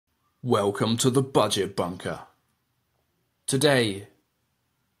Welcome to the Budget Bunker. Today,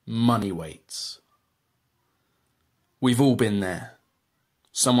 money weights. We've all been there.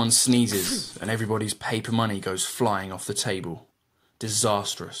 Someone sneezes and everybody's paper money goes flying off the table.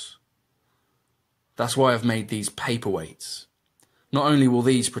 Disastrous. That's why I've made these paperweights. Not only will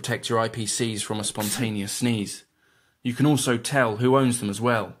these protect your IPCs from a spontaneous sneeze, you can also tell who owns them as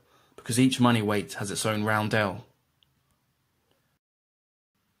well, because each money weight has its own roundel.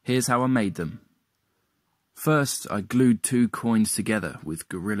 Here's how I made them. First, I glued 2 coins together with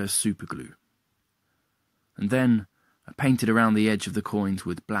Gorilla Superglue. And then, I painted around the edge of the coins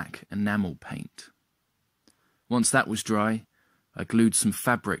with black enamel paint. Once that was dry, I glued some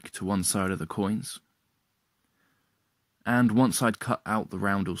fabric to one side of the coins. And once I'd cut out the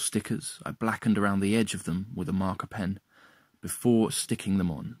roundel stickers, I blackened around the edge of them with a marker pen before sticking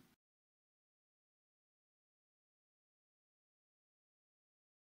them on.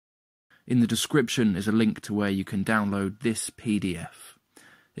 In the description is a link to where you can download this PDF.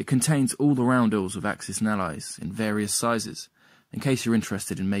 It contains all the roundels of Axis and Allies in various sizes, in case you're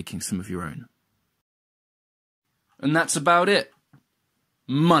interested in making some of your own. And that's about it.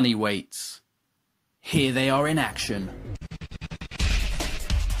 Money weights. Here they are in action.